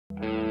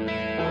Well,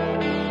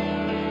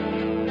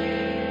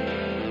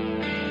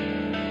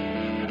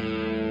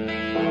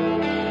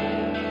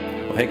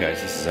 hey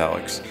guys, this is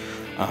Alex.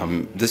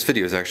 This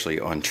video is actually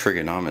on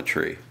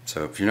trigonometry,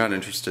 so if you're not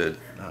interested,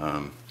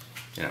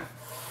 you know,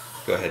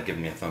 go ahead, give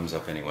me a thumbs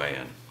up anyway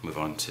and move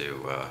on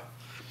to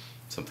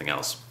something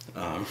else.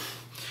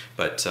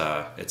 But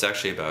it's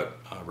actually about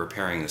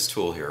repairing this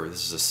tool here.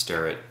 This is a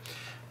Starrett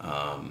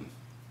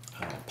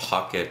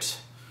Pocket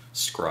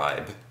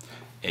Scribe.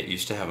 It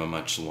used to have a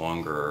much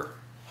longer,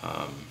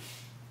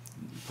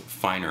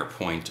 finer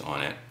point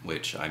on it,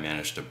 which I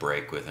managed to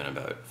break within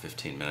about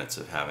 15 minutes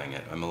of having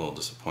it. I'm a little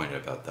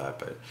disappointed about that,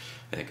 but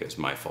I think it was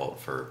my fault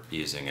for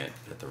using it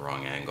at the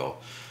wrong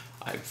angle.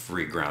 I've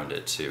reground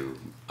it to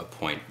a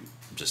point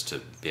just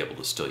to be able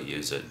to still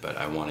use it, but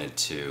I wanted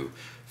to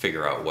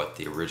figure out what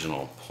the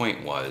original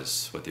point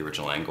was, what the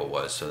original angle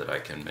was, so that I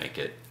can make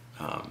it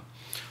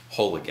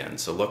whole again.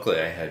 So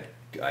luckily I had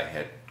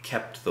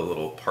kept the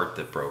little part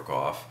that broke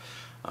off.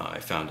 I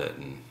found it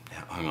and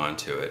hung on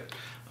to it.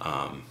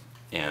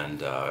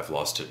 And I've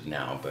lost it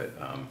now, but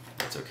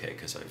that's okay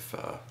because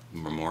I've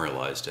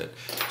memorialized it.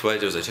 So what I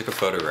did is I took a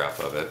photograph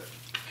of it,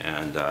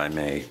 and I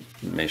may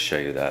show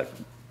you that.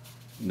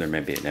 There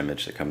may be an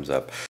image that comes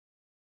up.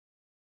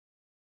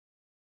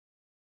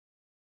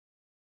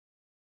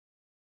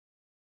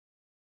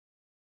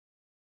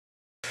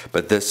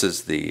 But this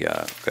is the,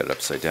 got it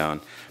upside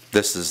down,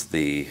 this is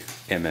the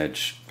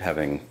image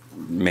having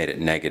made it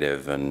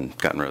negative and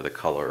gotten rid of the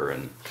color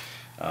and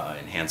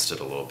enhanced it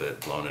a little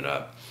bit, blown it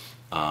up.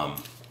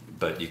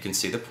 But you can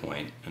see the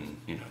point, and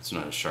you know it's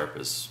not as sharp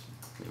as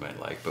you might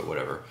like, but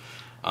whatever.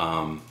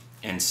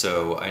 And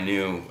so I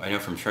know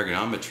from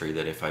trigonometry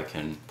that if I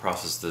can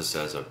process this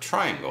as a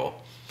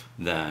triangle,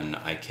 then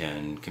I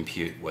can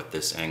compute what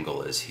this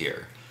angle is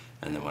here,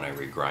 and then when I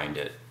regrind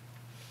it,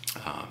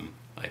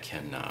 I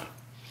can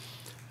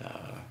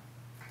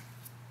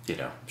you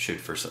know, shoot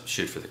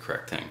for the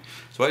correct thing.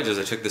 So what I did is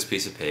I took this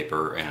piece of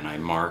paper and I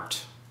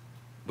marked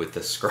with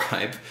the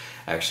scribe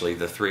actually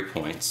the 3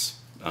 points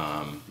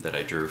that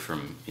I drew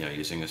from, you know,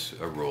 using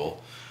a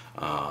rule,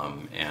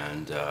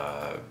 and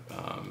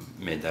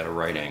made that a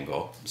right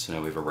angle. So now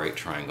we have a right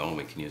triangle and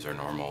we can use our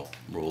normal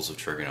rules of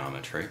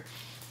trigonometry.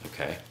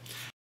 Okay.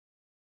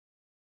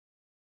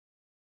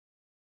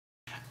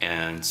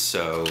 And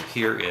so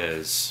here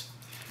is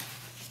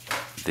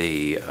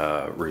the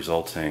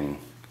resulting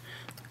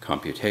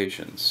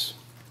computations.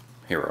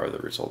 Here are the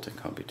resulting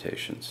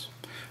computations.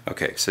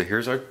 Okay, so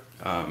here's our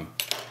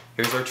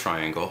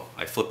triangle.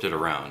 I flipped it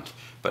around,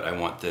 but I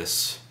want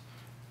this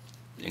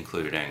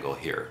included angle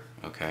here.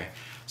 Okay,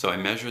 so I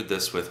measured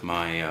this with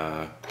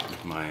my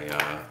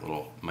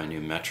my new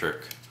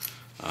metric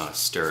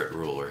Starrett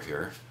ruler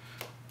here,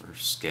 or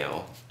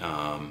scale,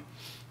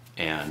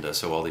 and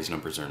so all these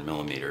numbers are in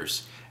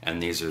millimeters, and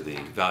these are the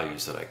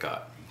values that I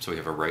got. So we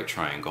have a right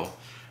triangle,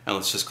 and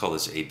let's just call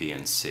this A, B,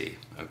 and C.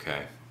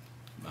 Okay,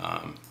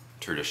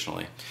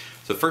 traditionally.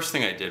 So the first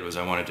thing I did was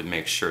I wanted to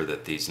make sure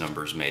that these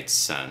numbers made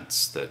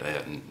sense, that I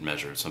hadn't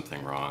measured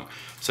something wrong.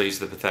 So I used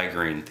the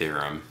Pythagorean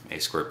theorem, a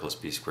squared plus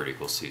b squared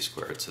equals c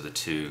squared. So the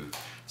two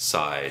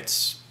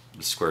sides,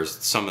 the squares,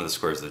 sum of the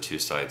squares of the two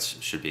sides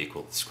should be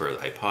equal to the square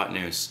of the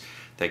hypotenuse.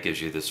 That gives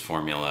you this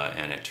formula,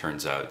 and it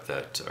turns out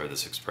that, or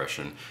this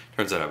expression,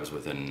 turns out I was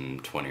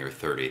within 20 or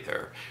 30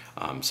 there.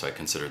 So I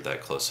considered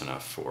that close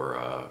enough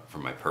for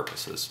my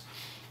purposes.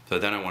 So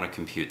then I want to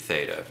compute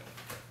theta.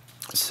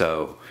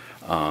 So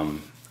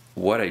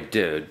what I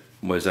did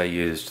was I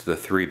used the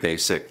 3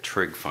 basic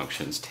trig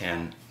functions,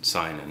 tan,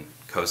 sine, and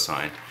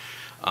cosine.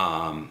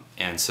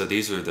 And so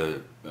these are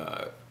the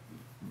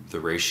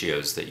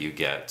ratios that you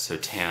get. So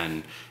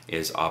tan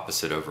is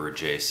opposite over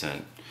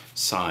adjacent,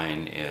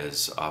 sine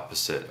is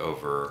opposite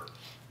over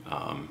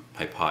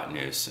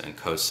hypotenuse, and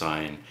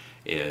cosine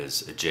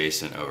is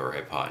adjacent over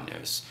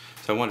hypotenuse.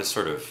 So I want to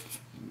sort of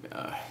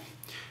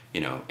you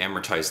know,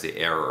 amortize the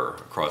error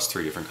across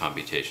 3 different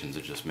computations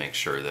and just make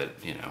sure that,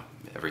 you know,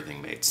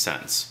 everything made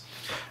sense.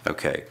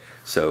 Okay,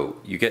 so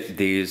you get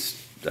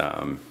these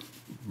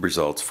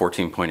results,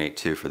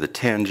 14.82 for the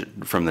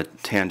tangent, from the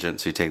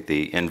tangent, so you take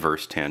the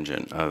inverse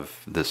tangent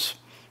of this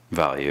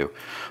value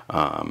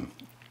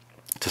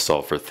to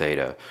solve for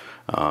theta.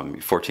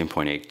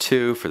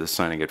 14.82 for the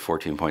sine, I get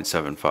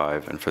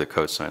 14.75, and for the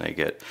cosine I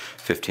get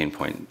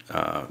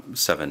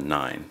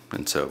 15.79.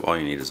 And so all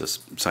you need is a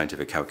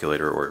scientific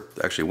calculator, or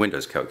actually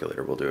Windows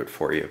calculator will do it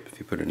for you if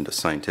you put it into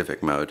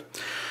scientific mode.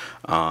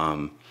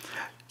 My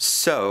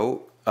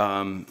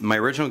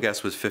original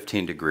guess was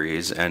 15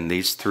 degrees, and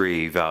these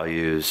 3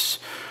 values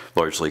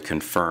largely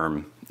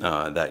confirm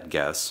that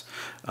guess.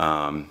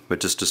 But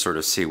just to sort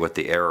of see what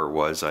the error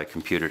was, I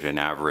computed an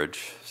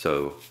average.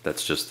 So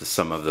that's just the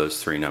sum of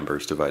those 3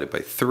 numbers divided by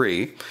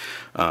 3,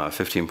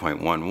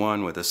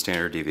 15.11 with a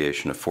standard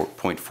deviation of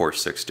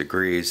 0.46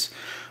 degrees.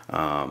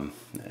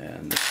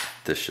 And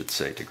this should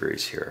say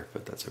degrees here,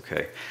 but that's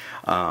okay.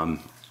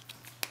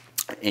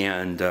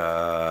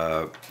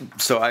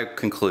 So I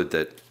conclude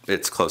that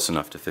it's close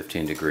enough to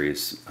 15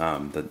 degrees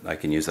that I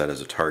can use that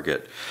as a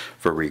target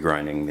for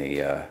regrinding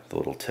the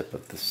little tip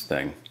of this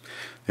thing.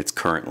 It's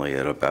currently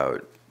at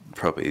about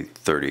probably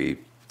 30,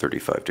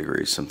 35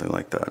 degrees, something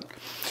like that.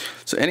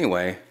 So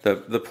anyway,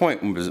 the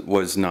point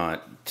was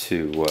not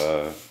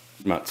to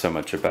not so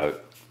much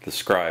about the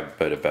scribe,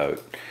 but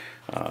about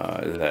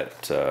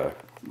that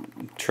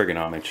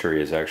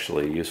trigonometry is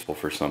actually useful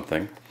for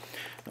something.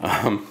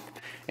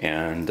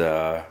 And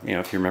you know,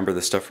 if you remember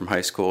the stuff from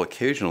high school,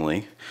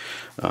 occasionally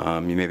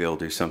you may be able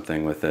to do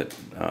something with it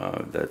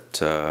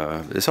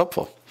that is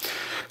helpful.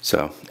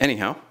 So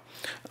anyhow,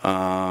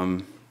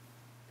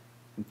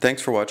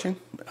 thanks for watching.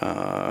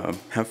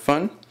 Have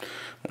fun.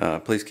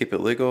 Please keep it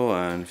legal,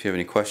 and if you have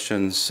any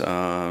questions,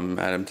 add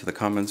them to the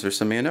comments or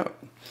send me a note.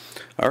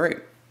 All right.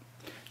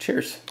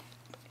 Cheers.